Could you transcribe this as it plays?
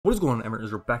What is going on,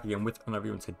 Emirates? We're back again with another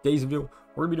video. In today's video,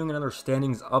 we're going to be doing another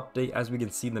standings update. As we can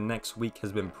see, the next week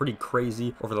has been pretty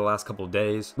crazy over the last couple of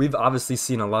days. We've obviously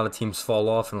seen a lot of teams fall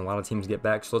off and a lot of teams get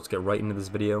back, so let's get right into this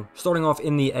video. Starting off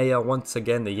in the AL, once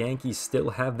again, the Yankees still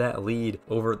have that lead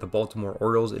over the Baltimore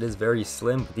Orioles. It is very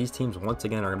slim, but these teams once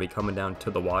again are going to be coming down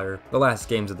to the wire. The last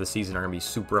games of the season are going to be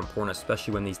super important,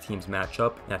 especially when these teams match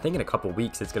up, and I think in a couple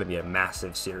weeks it's going to be a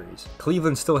massive series.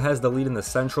 Cleveland still has the lead in the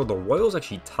Central. The Royals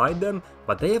actually tied them,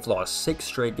 but they have lost 6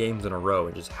 straight games in a row.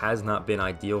 It just has not been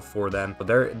ideal for them. But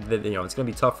it's going to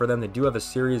be tough for them. They do have a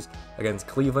series against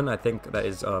Cleveland. I think that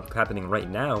is happening right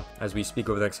now as we speak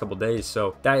over the next couple days.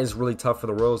 So that is really tough for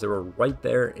the Royals. They were right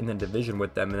there in the division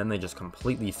with them, and then they just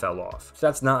completely fell off. So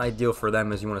that's not ideal for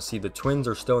them. As you want to see, the Twins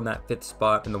are still in that 5th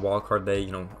spot in the wild card. They,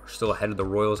 are still ahead of the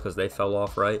Royals because they fell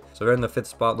off, right? So they're in the 5th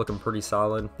spot, looking pretty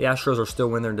solid. The Astros are still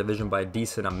winning their division by a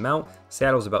decent amount.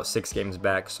 Seattle's about 6 games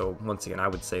back. So once again, I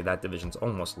would say that division's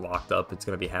almost locked up. It's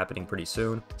going to be happening pretty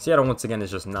soon. Seattle, once again,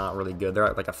 is just not really good. They're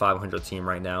at like a 500 team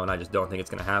right now, and I just don't think it's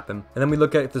going to happen. And then we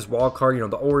look at this wild card,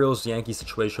 the Orioles, Yankees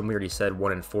situation. We already said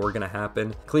 1 and 4 are going to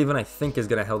happen. Cleveland, I think, is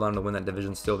going to hold on to win that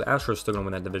division still. The Astros still going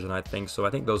to win that division, I think. So I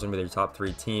think those are going to be their top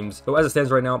 3 teams. So as it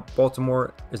stands right now,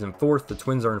 Baltimore is in 4th. The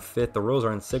Twins are in 5th. The Royals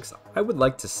are in 6th. I would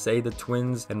like to say the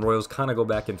Twins and Royals kind of go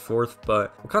back and forth,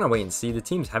 but we'll kind of wait and see. The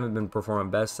teams haven't been performing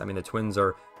best. I mean, the Twins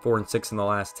are 4 and 6 in the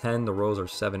last 10. The Royals are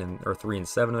 3 and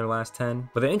 7 in their last 10.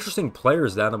 But the interesting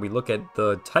players now that we look at,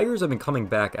 the Tigers have been coming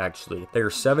back actually. They are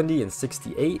 70 and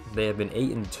 68. They have been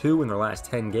 8 and 2 in their last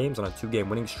 10 games on a 2-game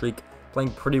winning streak,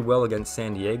 playing pretty well against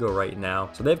San Diego right now.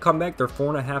 So they've come back. They're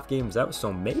 4.5 games out.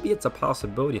 So maybe it's a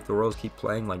possibility if the Royals keep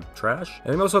playing like trash.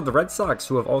 And then we also have the Red Sox,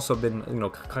 who have also been,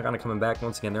 kind of coming back.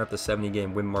 Once again, they're at the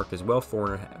 70-game win mark as well,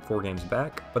 4 games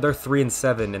back. But they're 3 and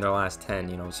 7 in their last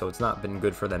 10, so it's not been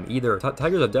good for them either.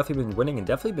 Tigers have definitely been winning and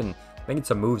definitely been making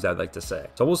some moves, I'd like to say.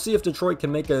 So we'll see if Detroit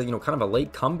can make a, kind of a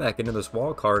late comeback into this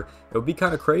wild card. It would be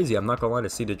kind of crazy. I'm not gonna lie, to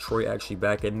see Detroit actually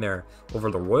back in there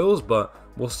over the Royals, but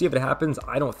we'll see if it happens.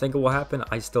 I don't think it will happen.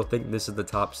 I still think this is the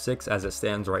top 6 as it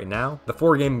stands right now. The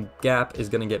 4-game gap is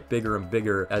going to get bigger and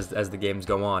bigger as the games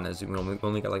go on, as we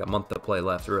only got like a month to play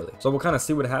left, really. So we'll kind of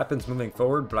see what happens moving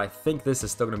forward, but I think this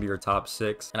is still going to be your top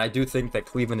 6. And I do think that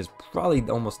Cleveland is probably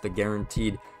almost the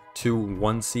guaranteed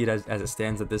 2-1 seed as it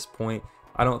stands at this point.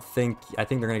 I think they're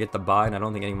going to get the bye, and I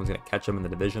don't think anyone's going to catch them in the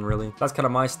division, really. That's kind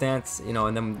of my stance,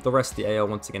 and then the rest of the AL,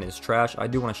 once again, is trash. I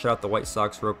do want to shout out the White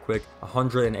Sox real quick.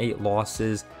 108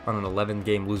 losses on an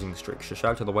 11-game losing streak. So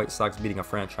shout out to the White Sox beating a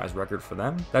franchise record for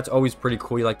them. That's always pretty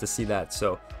cool. You like to see that,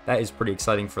 so that is pretty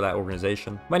exciting for that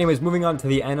organization. But anyways, moving on to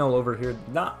the NL over here,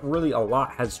 not really a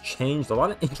lot has changed. A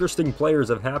lot of interesting players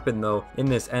have happened, though, in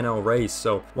this NL race.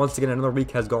 So once again, another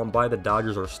week has gone by. The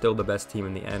Dodgers are still the best team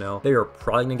in the NL. They are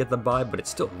probably going to get the bye, but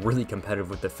it's still really competitive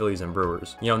with the Phillies and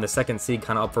Brewers. In the 2nd seed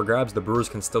kind of up for grabs. The Brewers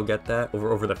can still get that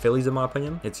over the Phillies, in my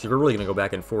opinion. You're really going to go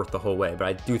back and forth the whole way, but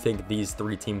I do think these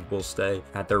 3 teams will stay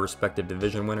at their respective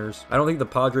division winners. I don't think the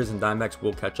Padres and Diamondbacks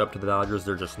will catch up to the Dodgers.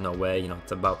 There's just no way.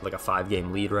 It's about like a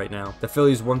 5-game lead right now. The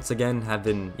Phillies, once again, have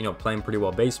been, playing pretty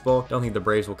well baseball. Don't think the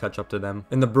Braves will catch up to them.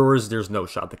 And the Brewers, there's no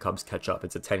shot the Cubs catch up.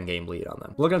 It's a 10-game lead on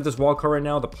them. Looking at this wild card right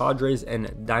now, the Padres and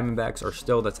Diamondbacks are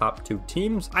still the top 2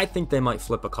 teams. I think they might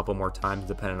flip a couple more times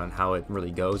depending on how it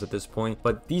really goes at this point,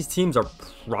 but these teams are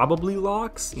probably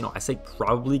locks. I say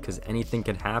probably because anything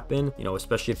can happen,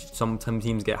 especially if some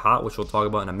teams get hot, which we'll talk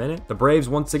about in a minute. The Braves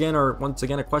once again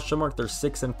a question mark. They're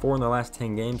 6 and 4 in their last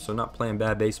 10 games, so not playing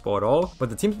bad baseball at all, but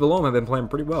the teams below them have been playing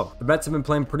pretty well. The Mets have been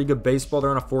playing pretty good baseball.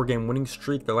 They're on a 4-game winning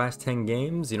streak. Their last 10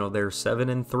 games, they're 7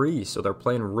 and 3, so they're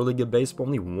playing really good baseball.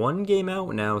 Only 1 game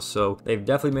out now, so they've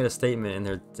definitely made a statement,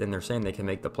 and they're saying they can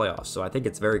make the playoffs, so I think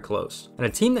it's very close. And a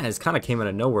team that has kind of came out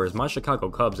of nowhere is my Chicago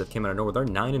Cubs. That came out of nowhere. They're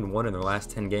 9 and 1 in their last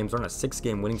 10 games. They're on a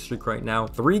 6-game winning streak right now,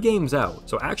 3 games out,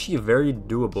 so actually very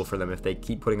doable for them if they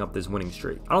keep putting up this winning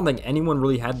streak. I don't think anyone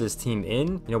really had this team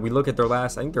in. We look at their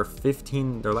last, I think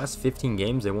their last 15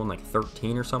 games, they won like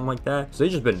 13 or something like that, so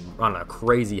they've just been on a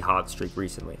crazy hot streak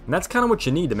recently, and that's kind of what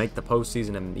you need to make the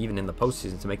postseason, and even in the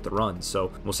postseason to make the run.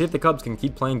 So we'll see if the Cubs can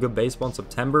keep playing good baseball in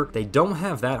September. They don't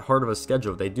have that hard of a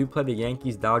schedule. They do play the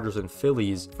Yankees, Dodgers, and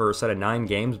Phillies for a set of 9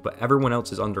 games, but everyone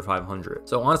else is under 500.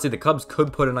 So honestly, the Cubs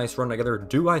could put a nice run together.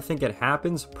 Do I think it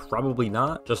happens? Probably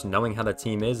not. Just knowing how the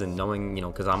team is and knowing,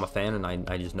 because I'm a fan and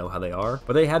I just know how they are.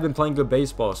 But they have been playing good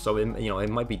baseball, so it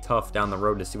might be tough down the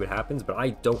road to see what happens. But I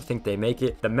don't think they make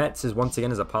it. The Mets is once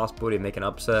again a possibility to make an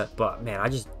upset. But man, I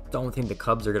just don't think the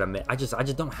Cubs are gonna make. I just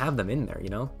don't have them in there, you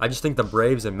know. I just think the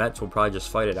Braves and Mets will probably just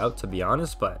fight it out, to be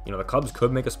honest. But you know, the Cubs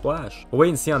could make a splash. We'll wait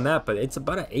and see on that. But it's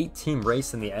about an 8-team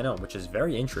race in the NL, which is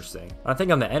very interesting. I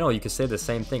think on the NL you could say the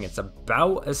same thing. It's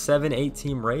about a 7-8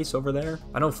 team race over there.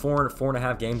 I know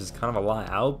 4.5 games is kind of a lot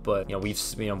out, but you know,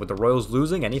 with the Royals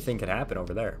losing, anything can happen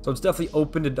over there. So it's definitely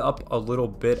opened it up a little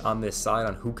bit on this side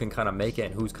on who can kind of make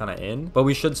it and who's kind of in. But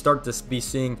we should start to be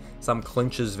seeing some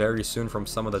clinches very soon from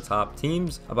some of the top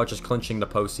teams about just clinching the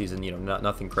postseason. You know,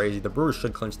 nothing crazy. The Brewers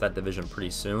should clinch that division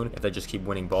pretty soon if they just keep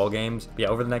winning ball games. But yeah,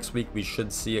 over the next week we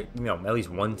should see it, you know, at least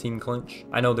one team clinch.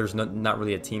 I know there's not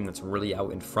really a team that's really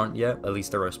out in front yet, at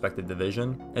least their respective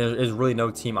division, and there's really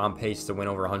no team on pace to win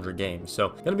over 100 games. So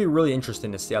it's gonna be really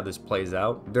interesting to see how this plays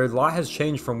out. A lot has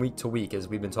changed from week to week as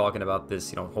we've been talking about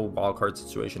this, you know, whole wild card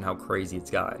situation, how crazy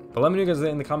it's gotten. But let me know guys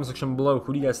in the comment section below,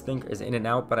 who do you guys think is in and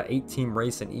out? About an 8-team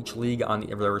race in each league on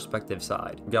their respective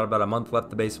side. We've got about a month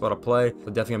left of baseball to play, so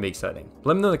definitely gonna be exciting. But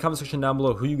let me know in the comment section down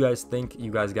below who you guys think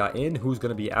you guys got in, who's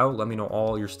gonna be out. Let me know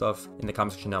all your stuff in the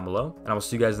comment section down below, and I will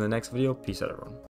see you guys in the next video. Peace out, everyone.